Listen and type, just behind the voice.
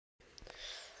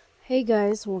Hey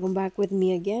guys, welcome back with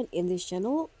me again in this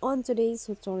channel. On today's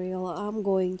tutorial, I'm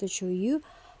going to show you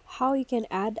how you can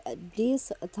add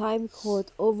this time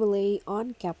code overlay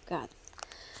on CapCut.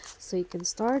 So you can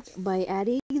start by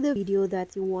adding the video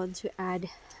that you want to add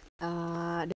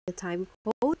the time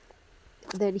code.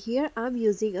 Then here I'm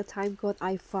using a time code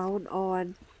I found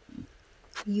on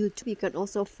YouTube. You can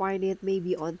also find it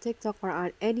maybe on TikTok or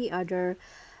on any other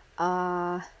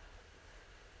uh,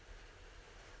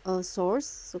 source.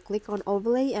 So click on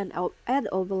overlay and add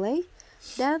overlay,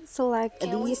 then select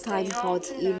Can we the stay time on code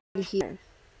in here.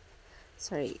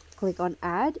 Click on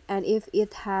add, and if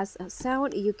it has a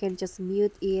sound you can just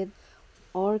mute it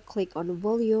or click on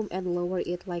volume and lower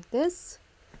it like this.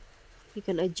 You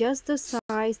can adjust the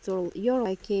size to your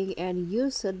liking and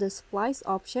use the splice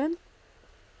option,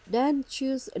 then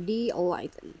choose the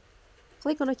lighten.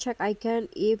 Click on the check icon.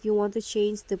 If you want to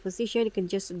change the position, you can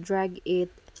just drag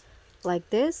it like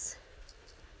this.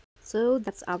 So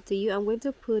that's up to you. I'm going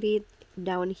to put it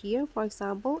down here, for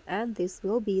example, and this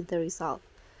will be the result.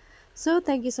 So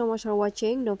thank you so much for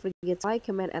watching. Don't forget to like,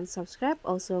 comment, and subscribe.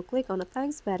 Also click on the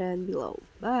thanks button below.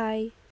 Bye.